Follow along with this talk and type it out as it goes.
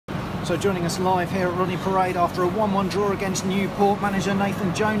So joining us live here at Rodney Parade after a 1-1 draw against Newport, manager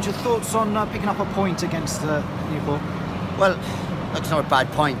Nathan Jones, your thoughts on picking up a point against Newport? Well, that's not a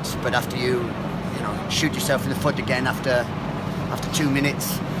bad point, but after you shoot yourself in the foot again after 2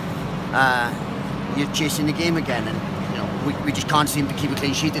 minutes, you're chasing the game again, and we just can't seem to keep a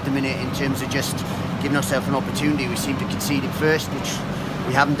clean sheet at the minute in terms of just giving ourselves an opportunity. We seem to concede it first, which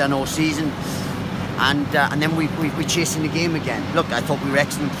we haven't done all season. And then we're chasing the game again. Look, I thought we were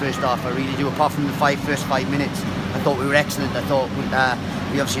excellent first half. I really do. Apart from the first 5 minutes, I thought we were excellent. I thought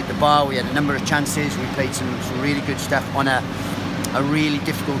we obviously hit the bar. We had a number of chances. We played some really good stuff on a really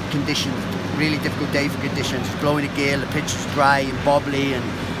difficult condition, really difficult day for conditions. It's blowing a gale. The pitch is dry and bobbly,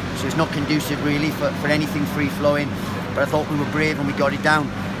 and so it's not conducive really for anything free flowing. But I thought we were brave and we got it down.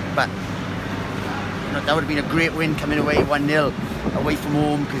 But that would have been a great win coming away 1-0 away from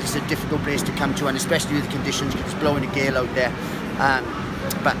home, because it's a difficult place to come to, and especially with the conditions, because it's blowing a gale out there.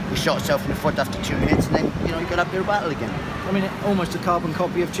 But we shot ourselves in the foot after 2 minutes, and then you got up to a battle again. I mean, almost a carbon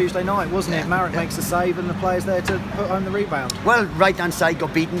copy of Tuesday night, wasn't it? Marek makes a save and the players there to put home the rebound. Well, right hand side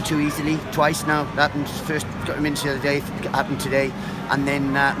got beaten too easily twice now. That happened first, got him into the other day, happened today, and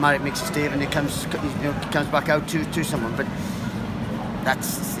then Marek makes a save and it comes back out to someone. But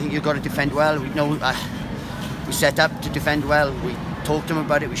you've got to defend well. We set up to defend well. We talked to them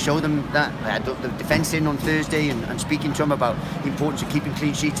about it. We showed them that. I had the defence in on Thursday and speaking to them about the importance of keeping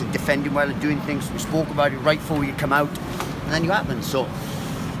clean sheets and defending well and doing things. We spoke about it right before you come out, and then you happen. So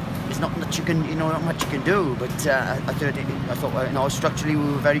there's not much you can, not much you can do. But I thought structurally we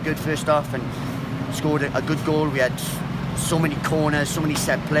were very good first half and scored a good goal. We had so many corners, so many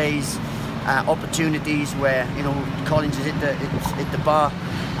set plays, opportunities where Collins has hit the bar,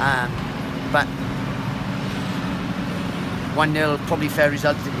 but 1-0 probably fair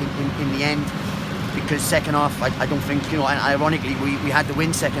result in the end, because second half I don't think, and ironically we had the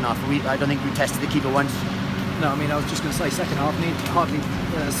win second half. I don't think we tested the keeper once. No, I mean, I was just going to say second half needed hardly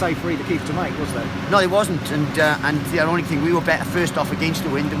a save for either keeper to make, was there? No, it wasn't, and the ironic thing, we were better first half against the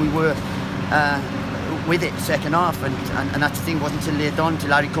wind than we were with it second half, and that's the thing. Wasn't until late on, till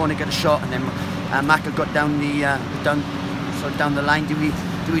Larry Corner got a shot, and then Maka got down the line.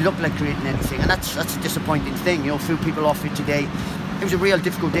 Do we look like creating anything? And that's a disappointing thing. Threw people off it today. It was a real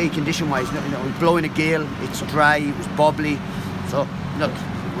difficult day condition-wise. It was blowing a gale. It's dry. It was bobbly. So look,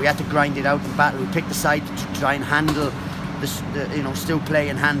 we had to grind it out and battle. We picked the side to try and handle this, still play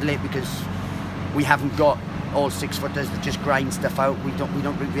and handle it, because we haven't got all 6-footers that just grind stuff out. We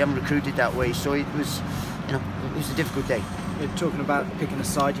haven't recruited that way. So it was a difficult day. You're talking about picking a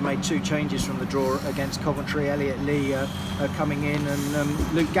side. You made 2 changes from the draw against Coventry. Elliot Lee coming in,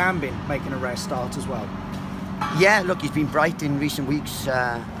 and Luke Gambin making a rare start as well. Yeah, look, he's been bright in recent weeks,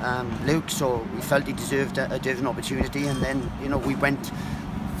 Luke. So we felt he deserved an opportunity, and then we went.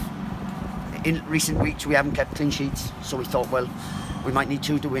 In recent weeks we haven't kept clean sheets, so we thought, well, we might need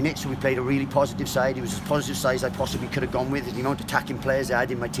 2 to win it. So we played a really positive side. It was as positive side as I possibly could have gone with, the amount of attacking players I had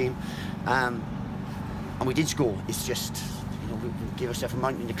in my team, and we did score. It's just we gave ourselves a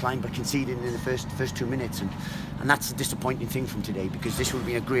mountain to climb by conceding in the first 2 minutes, and that's the disappointing thing from today, because this would have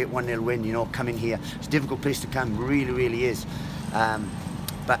been a great 1-0 win. Coming here, it's a difficult place to come, really is,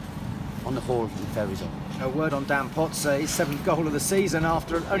 but on the whole, fair result. A word on Dan Potts, his 7th goal of the season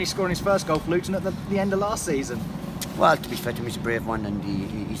after only scoring his first goal for Luton at the end of last season. Well, to be fair to him, he's a brave one, and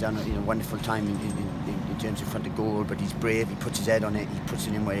he's done a wonderful time in terms of front of goal. But he's brave. He puts his head on it. He puts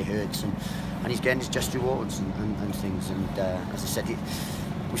it in where it hurts, and he's getting his just rewards and things. And as I said,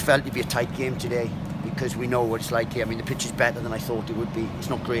 we felt it'd be a tight game today, because we know what it's like here. I mean, the pitch is better than I thought it would be. It's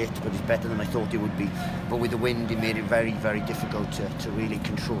not great, but it's better than I thought it would be. But with the wind, it made it very, very difficult to really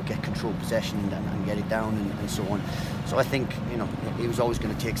get control possession and get it down and so on. So I think he was always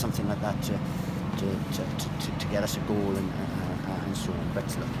going to take something like that to get us a goal and so on. But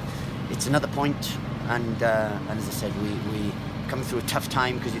look, it's another point, and as I said, we coming through a tough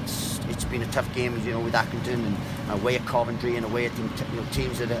time, because it's been a tough game, with Accrington and away at Coventry and away at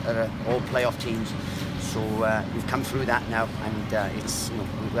teams that are all playoff teams. So we've come through that now, and it's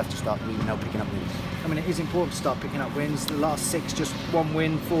we have to start really now picking up wins. I mean, it is important to start picking up wins. The last 6, just 1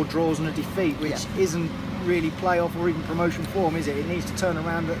 win, 4 draws and a defeat, which isn't really playoff or even promotion form, is it? It needs to turn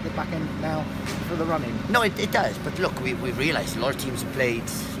around at the back end now for the running. No, it does. But look, we've realised a lot of teams have played.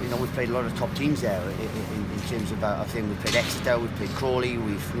 We've played a lot of top teams there in terms of I think we've played Exeter, we've played Crawley,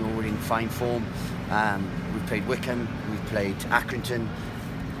 we're in fine form. We've played Wickham, we've played Accrington,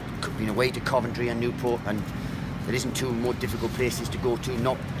 been away to Coventry and Newport, and there isn't 2 more difficult places to go to,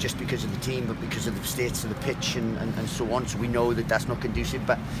 not just because of the team, but because of the states of the pitch and so on. So we know that that's not conducive,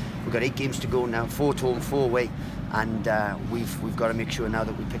 but we've got 8 games to go now, 4 at home, 4 away. and we've got to make sure now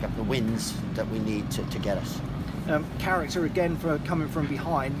that we pick up the wins that we need to get us. Character again for coming from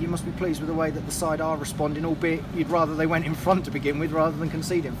behind. You must be pleased with the way that the side are responding, albeit you'd rather they went in front to begin with rather than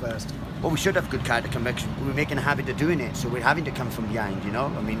conceding first. Well, we should have good character come back. We're making a habit of doing it, so we're having to come from behind, you know.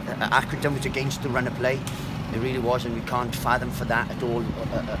 I mean, Accrington was against the run of play. It really was, and we can't fathom for that at all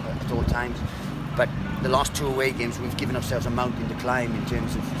times. But the last 2 away games, we've given ourselves a mountain to climb in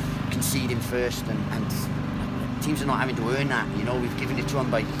terms of conceding first, and teams are not having to earn that, you know. We've given it to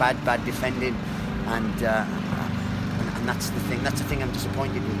them by bad defending, and that's the thing. That's the thing I'm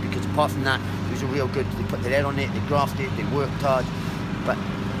disappointed with, because apart from that, it was a real good. They put their head on it, they grafted, they worked hard, but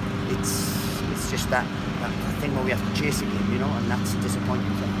it's just that thing where we have to chase again, you know, and that's a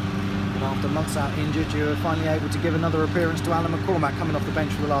disappointing thing. And after months out injured, you were finally able to give another appearance to Alan McCormack, coming off the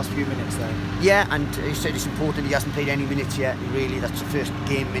bench for the last few minutes there. Yeah, and he said it's important. He hasn't played any minutes yet. Really, that's the first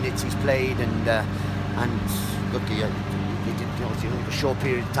game minutes he's played, and look, he did, you know, a short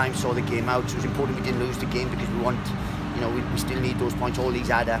period of time saw the game out. So it was important we didn't lose the game, because we want, you know, we still need those points. All these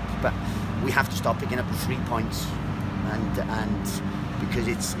add up, but we have to start picking up the 3 points, and because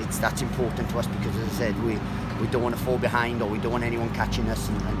it's that's important to us, because as I said, we don't want to fall behind, or we don't want anyone catching us,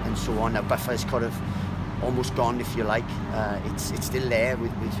 and so on. Our buffer's kind of almost gone, if you like. It's still there,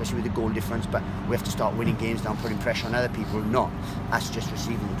 especially with the goal difference, but we have to start winning games now, putting pressure on other people, not us just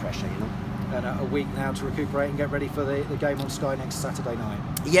receiving the pressure, you know. And a week now to recuperate and get ready for the game on Sky next Saturday night.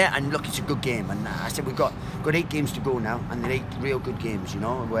 Yeah, and look, it's a good game, and I said we've got 8 games to go now, and they're 8 real good games, you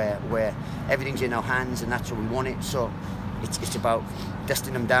know, where everything's in our hands, and that's what we want it. So it's about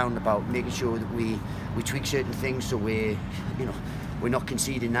dusting them down, about making sure that we tweak certain things, so we're not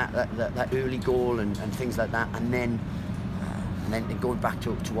conceding that early goal and things like that, and then going back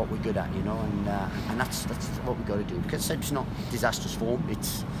to what we're good at, you know, and that's what we've got to do, because it's not disastrous form.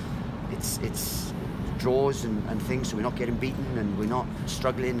 It's draws and things, so we're not getting beaten and we're not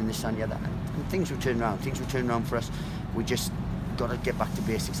struggling and this and the other, and things will turn around. Things will turn around for us. We just got to get back to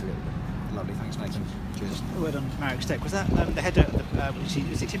basics a little bit. Lovely, thanks Nathan. Cheers. A word on Marek Steck. Was that the header? Was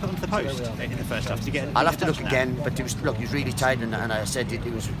he tipped onto the post in the first half? Did you get? I'll have to look again, but he was really tight, and I said it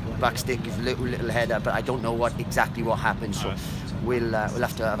was back stick, it was a little header, but I don't know exactly what happened. So we'll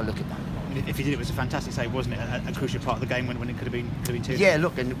have to have a look at that. If he did, it was a fantastic save, wasn't it? A crucial part of the game when it could have been 2. Yeah,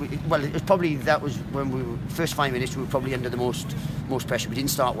 look, and it was probably, that was when we were first 5 minutes. We were probably under the most pressure. We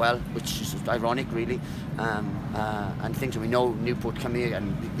didn't start well, which is ironic, really. And things that we know, Newport come here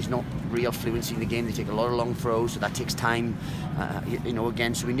and there's not real fluency in the game. They take a lot of long throws, so that takes time. You know,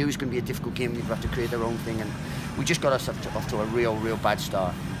 again, so we knew it was going to be a difficult game. We'd have to create their own thing, and we just got us off to a real bad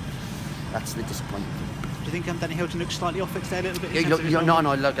start. That's the disappointment. Do you think Danny Hilton looked slightly off it there a little bit?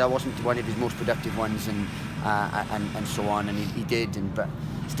 No, look, that wasn't one of his most productive ones, and so on, and he did, but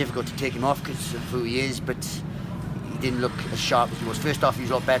it's difficult to take him off because of who he is, but he didn't look as sharp as he was. First half he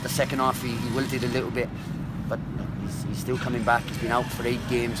was a lot better, second half he wilted a little bit, but he's still coming back. He's been out for 8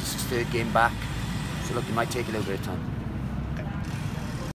 games, it's his 3rd game back, so look, it might take a little bit of time.